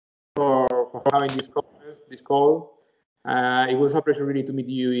for having this conference, this call. It was a pleasure really to meet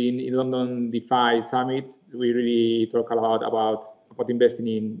you in London DeFi Summit. We really talk a lot about investing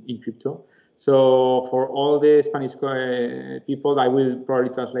in crypto. So for all the Spanish people, I will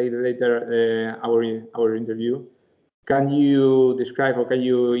probably translate later our interview. Can you describe or can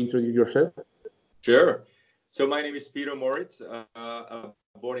you introduce yourself? Sure. So my name is Peter Moricz. I'm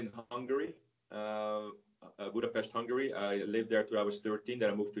born in Hungary, Budapest, Hungary. I lived there till I was 13. Then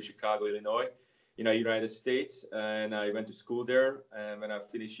I moved to Chicago, Illinois, in the United States, and I went to school there. And when I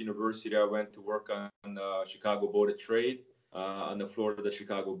finished university, I went to work on the Chicago Board of Trade, on the floor of the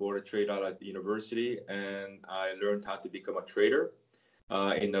Chicago Board of Trade out at the university, and I learned how to become a trader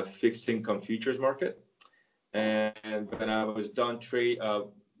in the fixed income futures market. And when I was done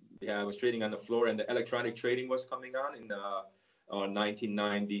I was trading on the floor, and the electronic trading was coming on in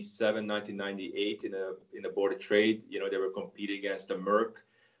 1997, 1998 in the Board of Trade. You know, they were competing against the Merck,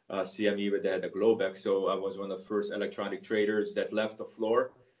 CME, but they had the Globex. So I was one of the first electronic traders that left the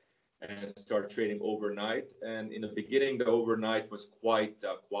floor and started trading overnight. And in the beginning, the overnight was quite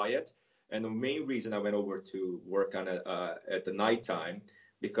quiet. And the main reason I went over to work on it at the nighttime,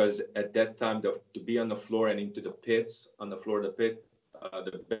 because at that time, to be on the floor and into the pits, on the floor of the pit,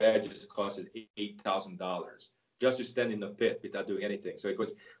 the badges costed $8,000 just to stand in the pit without doing anything. So it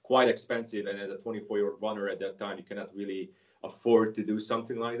was quite expensive. And as a 24-year-old runner at that time, you cannot really afford to do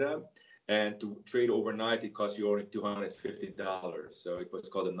something like that. And to trade overnight, it cost you only $250. So it was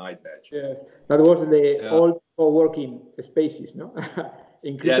called a night badge. Yes, that was the old co-working spaces, no?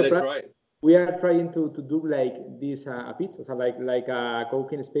 In Crypto yeah, that's Plaza, right. we are trying to do like this a bit, so like a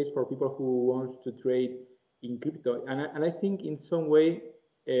co-working space for people who want to trade in crypto. And I think in some way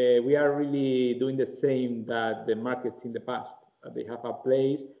we are really doing the same that the markets in the past. They have a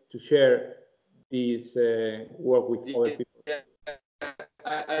place to share this work with other people.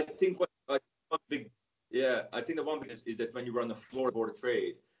 I think one big, I think the one big is that when you run the floor board of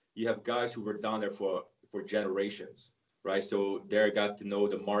trade, you have guys who were down there for generations, right? So they got to know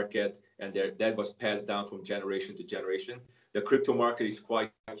the market, and that was passed down from generation to generation. The crypto market is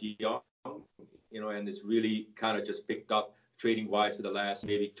quite young, you know, and it's really kind of just picked up trading wise for the last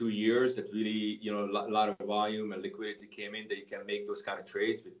maybe 2 years. That really, you know, a lot of volume and liquidity came in that you can make those kind of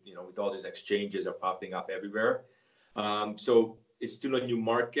trades with, you know, with all these exchanges are popping up everywhere. So it's still a new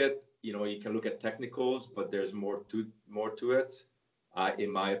market. You know, you can look at technicals, but there's more to it.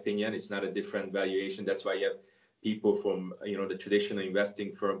 In my opinion, it's not a different valuation. That's why you have people from, you know, the traditional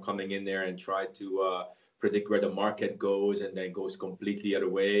investing firm coming in there and try to predict where the market goes, and then goes completely other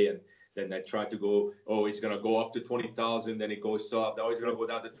way. And then they try to go, oh, it's going to go up to 20,000, then it goes up. Oh, it's going to go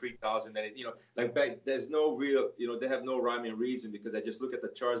down to 3,000. Then, you know, like there's no real, you know, they have no rhyme and reason, because they just look at the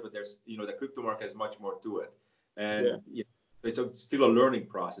charts, but there's, you know, the crypto market has much more to it. And you know, it's still a learning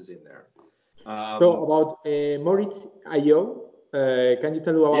process in there. So about Moricz IO, can you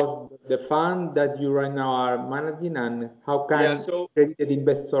tell us about the fund that you right now are managing, and how can accredited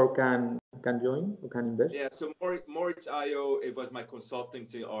investor can join or can invest? Yeah, so Moricz IO, it was my consulting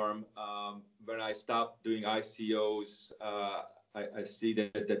arm. When I stopped doing ICOs, I see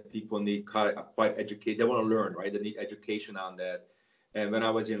that people need quite educated. They want to learn, right? They need education on that. And when I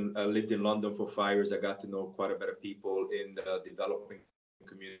was lived in London for 5 years, I got to know quite a bit of people in the developing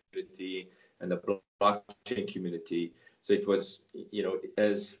community and the blockchain community. So it was, you know,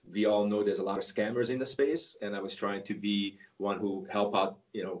 as we all know, there's a lot of scammers in the space, and I was trying to be one who help out,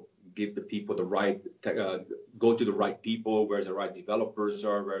 you know, give the people the right, go to the right people, where the right developers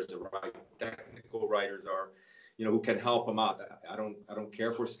are, where the right technical writers are, you know, who can help them out. I don't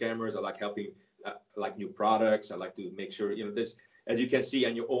care for scammers. I like helping, like new products. I like to make sure, you know, this, as you can see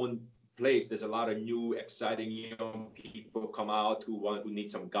on your own place, there's a lot of new, exciting young people come out who need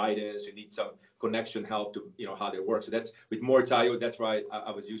some guidance, who need some connection help to, you know, how they work. So that's with Moricz IO, that's what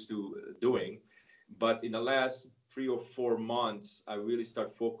I was used to doing. But in the last 3 or 4 months, I really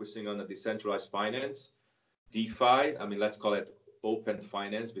start focusing on the decentralized finance, DeFi. I mean, let's call it open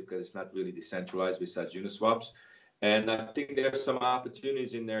finance, because it's not really decentralized besides Uniswaps. And I think there are some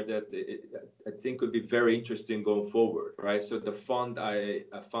opportunities in there that I think could be very interesting going forward, right? So the fund I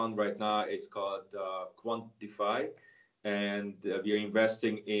found right now is called QuantDeFi, and we are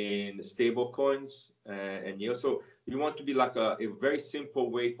investing in stable coins. And you know, so we want to be like a very simple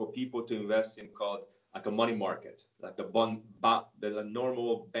way for people to invest in, called like a money market, like the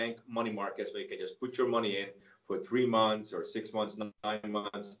normal bank money markets, where you can just put your money in for 3 months or 6 months, 9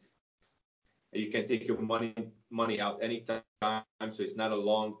 months. You can take your money out anytime, so it's not a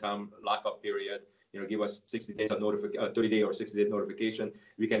long-term lockup period. You know, give us 60 days of 30 day or 60 days notification.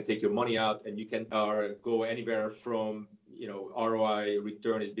 We can take your money out, and you can go anywhere from, you know, ROI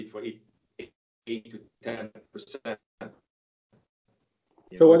return is big for 8 to 10%.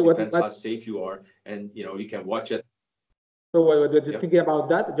 So it depends how safe you are, and you can watch it. So what you're thinking about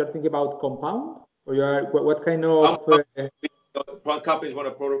that? You're thinking about compound, or you are what kind of? Companies, what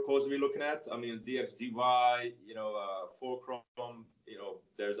are protocols we're looking at? I mean, DXDY, Fulcrum,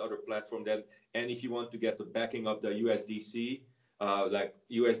 there's other platform that, and if you want to get the backing of the USDC, like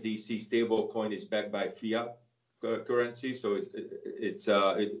USDC stable coin is backed by fiat currency, so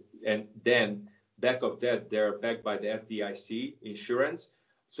and then back of that, they're backed by the FDIC insurance.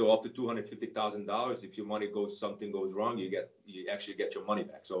 So up to $250,000, if your money something goes wrong, you actually get your money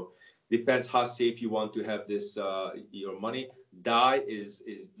back. So depends how safe you want to have this your money. DAI is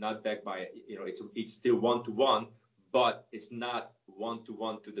not backed by it's still 1-to-1, but it's not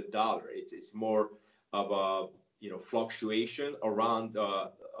 1-to-1 to the dollar. It's more of a fluctuation around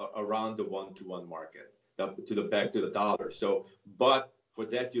the 1-to-1 market to the dollar. So but for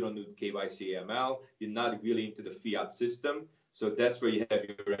that you don't need KYC AML. You're not really into the fiat system. So that's where you have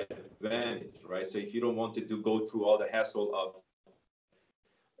your advantage, right? So if you don't want to go through all the hassle of,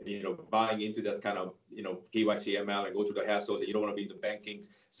 buying into that kind of, KYC ML and go through the hassles, and you don't want to be in the banking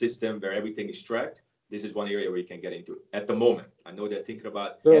system where everything is tracked, this is one area where you can get into at the moment. I know they're thinking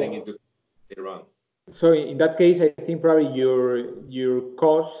about getting into later on. So in that case, I think probably your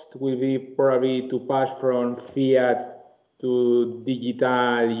cost will be probably to pass from fiat to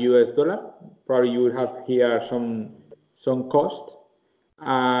digital US dollar. Probably you will have here some cost,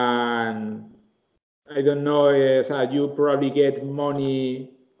 and I don't know if you probably get money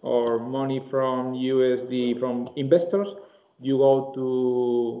from USD from investors. You go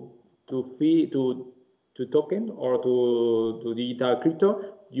to token or to digital crypto.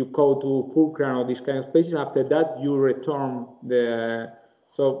 You go to Fulcrum or these kind of places. After that, you return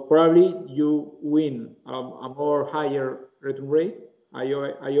so probably you win a more higher return rate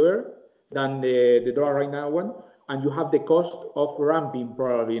IOR than the dollar right now one, and you have the cost of ramping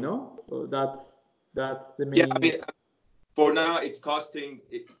probably, so that's the main. Yeah, I mean, for now it's costing,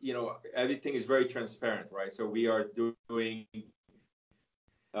 everything is very transparent, right? So we are doing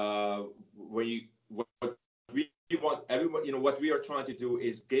what we want everyone, what we are trying to do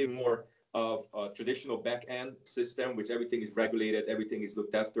is give more of a traditional back end system, which everything is regulated, everything is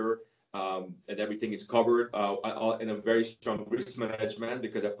looked after, and everything is covered in a very strong risk management,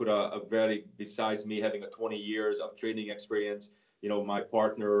 because I put besides me having 20 years of trading experience, my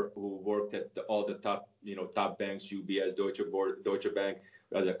partner who worked at all the top banks, UBS, Deutsche Bank,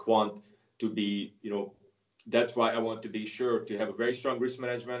 as a quant, to be, that's why I want to be sure to have a very strong risk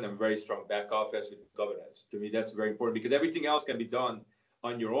management and very strong back office with governance. To me, that's very important, because everything else can be done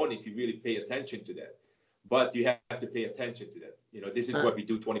on your own if you really pay attention to that. But you have to pay attention to that. This is what we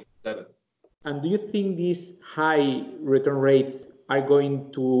do 24/7. And do you think these high return rates are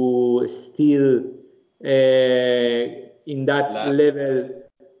going to still in that level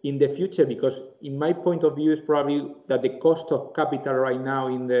in the future? Because in my point of view, is probably that the cost of capital right now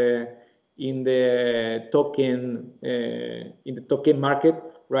in the token market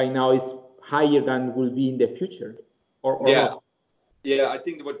right now is higher than will be in the future, or not? Yeah, I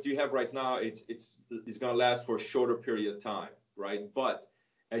think what you have right now, it's going to last for a shorter period of time, right? But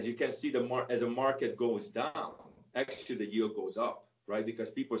as you can see, as the market goes down, actually the yield goes up, right? Because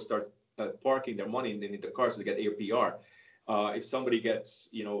people start parking their money in the cars to get APR. If somebody gets,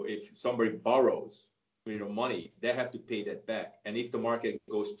 if somebody borrows, money, they have to pay that back. And if the market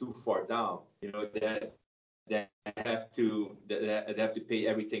goes too far down, they have to pay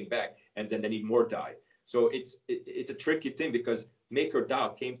everything back, and then they need more DAI. So it's a tricky thing, because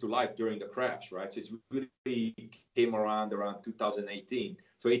MakerDAO came to life during the crash, right? So it's really came around 2018.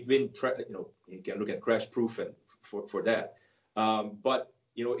 So it's been, you can look at crash proofing for that. But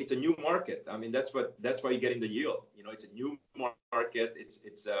it's a new market. I mean, that's why you're getting the yield. It's a new market. It's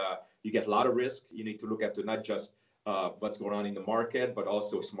you get a lot of risk. You need to look at not just what's going on in the market, but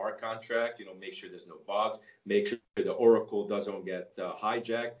also smart contract. Make sure there's no bugs. Make sure the Oracle doesn't get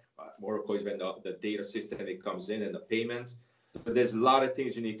hijacked. Oracle is when the data system it comes in and the payments. But there's a lot of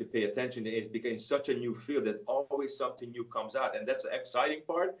things you need to pay attention to. It's becoming such a new field that always something new comes out, and that's the exciting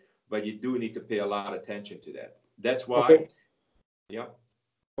part. But you do need to pay a lot of attention to that. That's why. Okay. Yeah.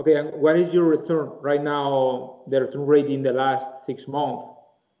 Okay, and what is your return right now? The return rate in the last 6 months,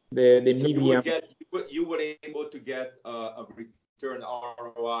 the median. You would able to get a return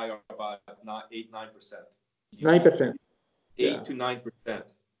ROI of about 8-9%. 9%. 8 to 9%.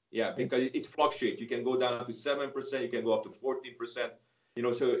 Yeah, because it's fluctuates. You can go down to 7%. You can go up to 14%.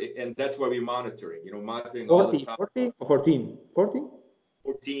 So and that's what we're monitoring. Monitoring 40, all the time. 40 or 14? 14?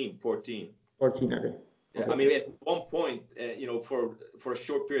 14. 14. Okay. Yeah, I mean, at one point, you know, for a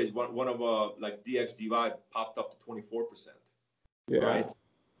short period, one of like DXDY popped up to 24%. Yeah. Right.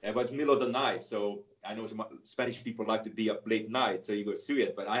 And but middle of the night, so I know some Spanish people like to be up late night, so you go see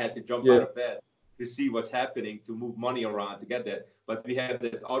it. But I had to jump out of bed to see what's happening, to move money around to get that. But we have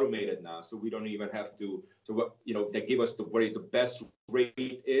that automated now, so we don't even have to. So what, you know, they give us the where the best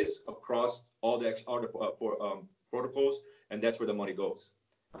rate is across all the protocols, and that's where the money goes.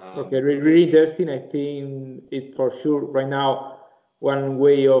 Okay, really interesting. I think it's for sure right now one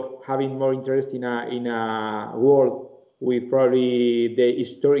way of having more interest in a world with probably the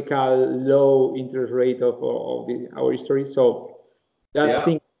historical low interest rate of our history. So I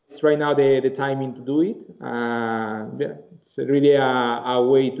think it's right now the timing to do it. Yeah, it's really a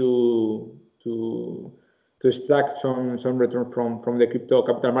way to extract some return from the crypto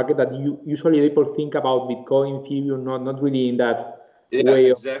capital market that usually people think about Bitcoin, Ethereum, not really in that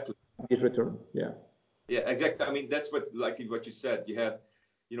way exactly. of this return. Yeah. Yeah, exactly. I mean, that's what you said. You have,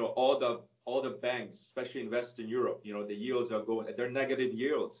 you know, all the banks, especially in Western Europe, you know, the yields are going, they're negative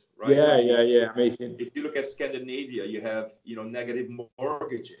yields, right? Yeah, I mean, yeah, amazing. If you look at Scandinavia, you have, you know, negative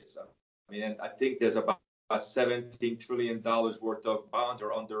mortgages. I mean, and I think there's about $17 trillion worth of bonds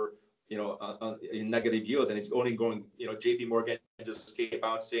are under, you know, in negative yields, and it's only going, you know, JP Morgan just came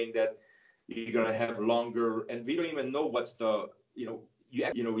out saying that you're going to have longer, and we don't even know what's the, you know,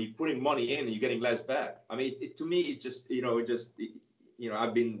 you're putting money in and you're getting less back. I mean, to me, it's just, you know,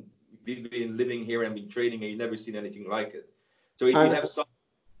 we've been living here and been trading, and you've never seen anything like it. So if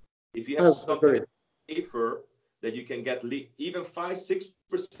you have something safer that you can get even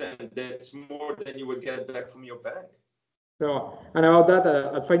 5-6%, that's more than you would get back from your bank. So, and about that,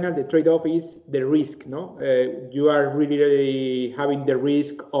 at final, the trade-off is the risk. No, you are really having the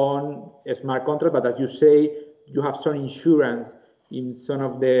risk on a smart contract, but as you say, you have some insurance in some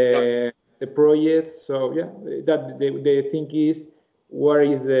of the projects. So yeah, that the thing is, where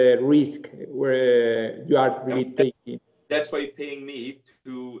is the risk where you are really taking? That's why you're paying me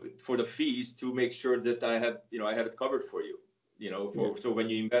for the fees to make sure that I have it covered for you. You know, so when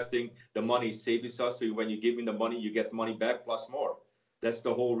you're investing, the money is safe with us. So when you give me the money, you get money back plus more. That's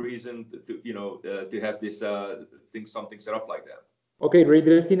the whole reason to have this something set up like that. Okay, very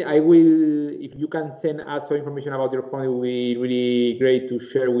interesting. I will, if you can send us some information about your fund, it will be really great to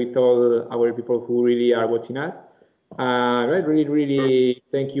share with all our people who really are watching us. Right, really,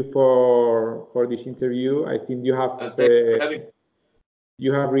 thank you for this interview. I think you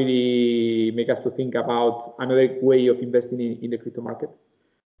have really make us to think about another way of investing in the crypto market.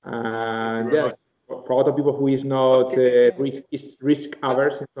 Yeah, for a lot of people who is not risk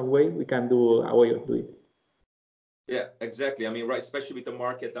averse in some way, we can do a way of doing it. Yeah, exactly. I mean, right, especially with the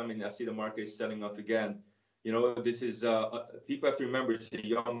market. I mean, I see the market is selling off again. You know, this is people have to remember it's a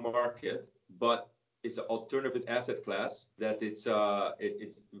young market, but it's an alternative asset class that it's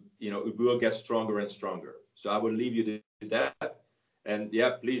it will get stronger and stronger. So I will leave you to that. And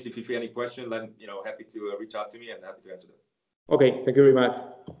yeah, please, if you have any questions, then happy to reach out to me and happy to answer them. Okay, thank you very much.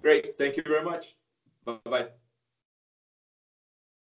 Great, thank you very much. Bye bye.